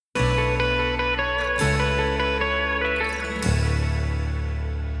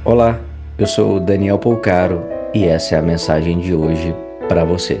Olá, eu sou o Daniel Polcaro e essa é a mensagem de hoje para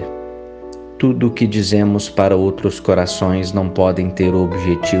você. Tudo o que dizemos para outros corações não podem ter o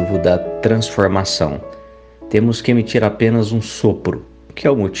objetivo da transformação. Temos que emitir apenas um sopro, que é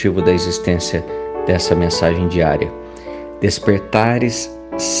o motivo da existência dessa mensagem diária. Despertares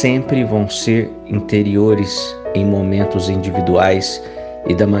sempre vão ser interiores em momentos individuais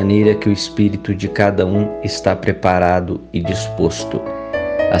e da maneira que o espírito de cada um está preparado e disposto.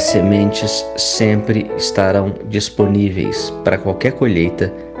 As sementes sempre estarão disponíveis para qualquer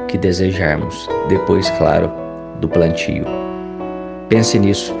colheita que desejarmos, depois, claro, do plantio. Pense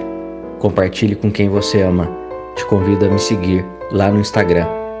nisso, compartilhe com quem você ama. Te convido a me seguir lá no Instagram.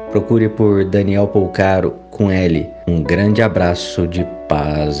 Procure por Daniel Polcaro com L. Um grande abraço de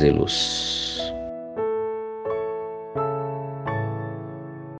paz e luz.